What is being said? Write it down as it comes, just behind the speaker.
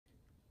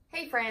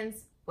Hey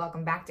friends,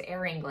 welcome back to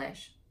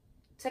ErinGLISH.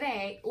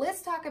 Today,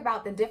 let's talk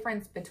about the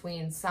difference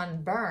between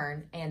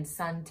sunburn and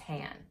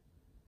suntan.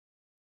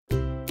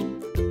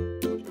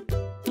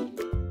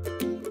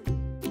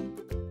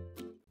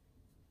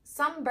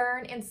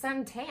 Sunburn and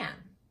suntan.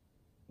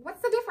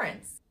 What's the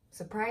difference?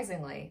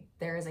 Surprisingly,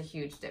 there is a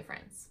huge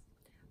difference.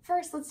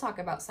 First, let's talk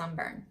about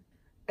sunburn.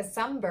 A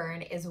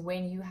sunburn is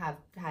when you have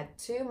had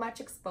too much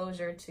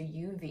exposure to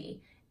UV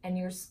and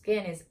your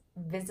skin is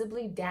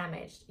visibly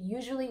damaged,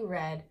 usually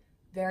red,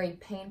 very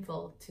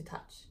painful to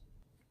touch.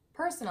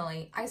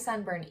 Personally, I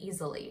sunburn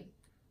easily.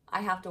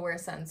 I have to wear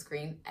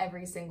sunscreen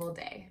every single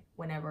day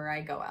whenever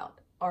I go out,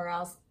 or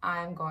else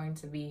I'm going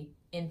to be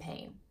in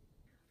pain.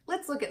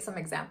 Let's look at some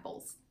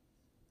examples.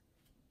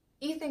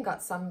 Ethan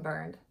got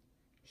sunburned.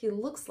 He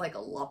looks like a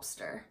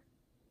lobster.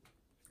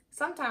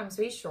 Sometimes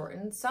we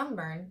shorten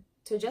sunburn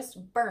to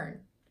just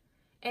burn.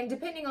 And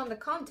depending on the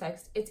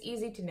context, it's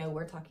easy to know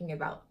we're talking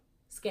about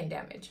skin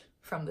damage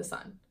from the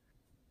sun.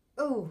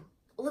 Ooh,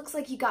 looks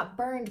like you got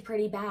burned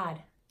pretty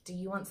bad. Do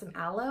you want some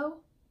aloe?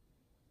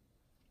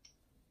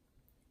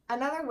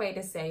 Another way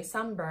to say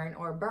sunburn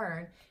or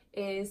burn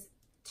is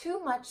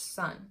too much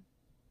sun.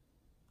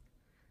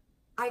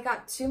 I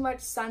got too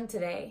much sun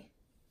today.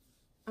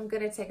 I'm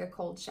gonna take a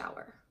cold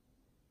shower.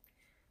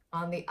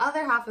 On the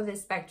other half of the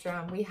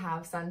spectrum, we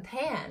have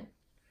suntan,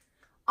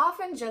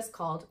 often just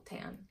called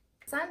tan.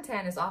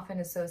 Suntan is often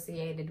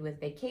associated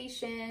with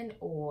vacation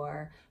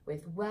or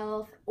with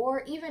wealth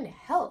or even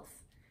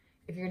health.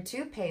 If you're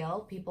too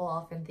pale, people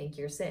often think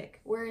you're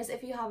sick. Whereas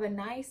if you have a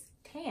nice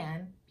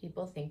tan,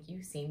 people think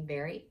you seem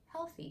very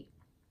healthy.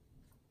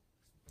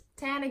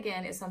 Tan,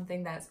 again, is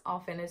something that's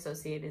often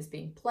associated as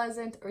being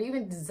pleasant or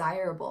even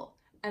desirable.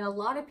 And a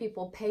lot of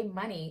people pay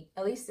money,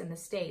 at least in the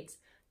States,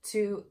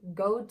 to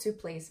go to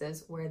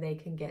places where they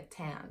can get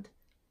tanned.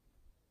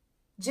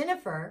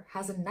 Jennifer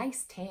has a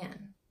nice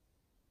tan.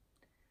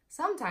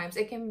 Sometimes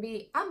it can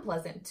be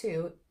unpleasant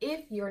too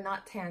if you're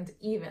not tanned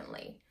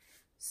evenly.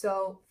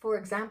 So, for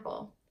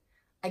example,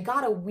 I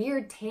got a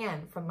weird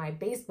tan from my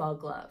baseball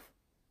glove.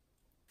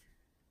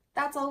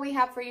 That's all we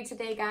have for you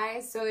today,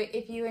 guys. So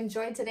if you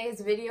enjoyed today's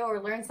video or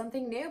learned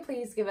something new,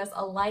 please give us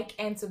a like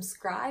and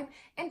subscribe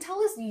and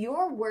tell us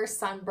your worst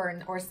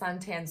sunburn or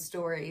suntan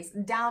stories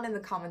down in the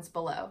comments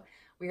below.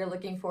 We are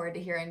looking forward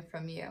to hearing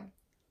from you.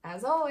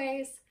 As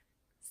always,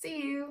 see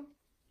you.